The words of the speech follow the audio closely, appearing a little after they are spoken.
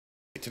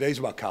Today's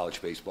about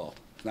college baseball.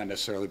 It's not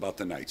necessarily about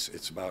the Knights.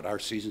 It's about our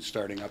season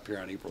starting up here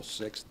on April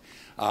 6th.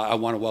 I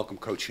want to welcome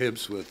Coach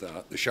Hibbs with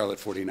the Charlotte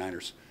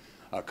 49ers,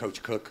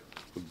 Coach Cooke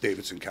with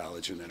Davidson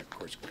College, and then, of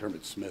course,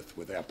 Kermit Smith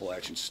with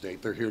Appalachian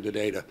State. They're here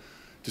today to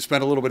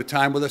spend a little bit of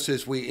time with us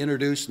as we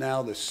introduce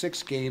now the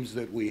 6 games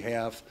that we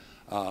have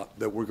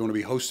that we're going to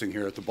be hosting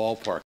here at the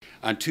ballpark.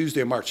 On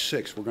Tuesday, March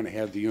 6th, we're going to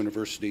have the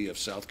University of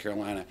South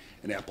Carolina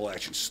and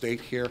Appalachian State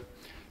here.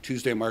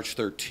 Tuesday, March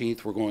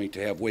 13th, we're going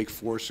to have Wake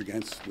Forest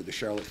with the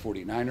Charlotte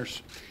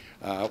 49ers.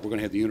 We're going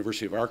to have the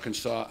University of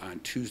Arkansas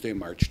on Tuesday,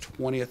 March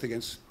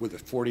 20th with the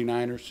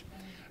 49ers.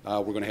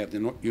 We're going to have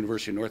the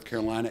University of North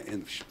Carolina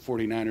and the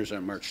 49ers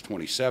on March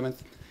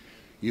 27th.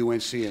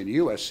 UNC and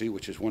USC,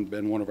 which has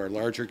been one of our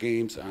larger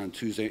games, on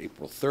Tuesday,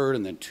 April 3rd,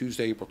 and then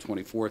Tuesday, April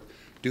 24th,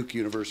 Duke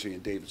University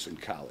and Davidson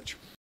College.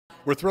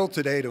 We're thrilled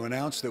today to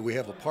announce that we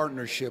have a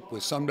partnership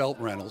with Sunbelt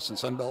Rentals, and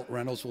Sunbelt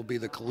Rentals will be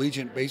the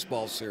Collegiate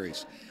Baseball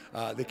Series.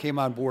 They came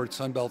on board.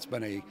 Sunbelt's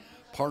been a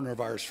partner of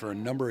ours for a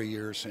number of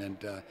years and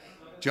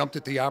jumped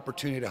at the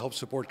opportunity to help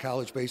support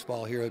college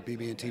baseball here at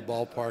BB&T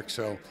Ballpark.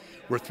 So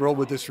we're thrilled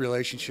with this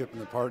relationship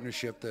and the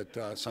partnership that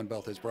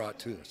Sunbelt has brought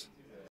to us.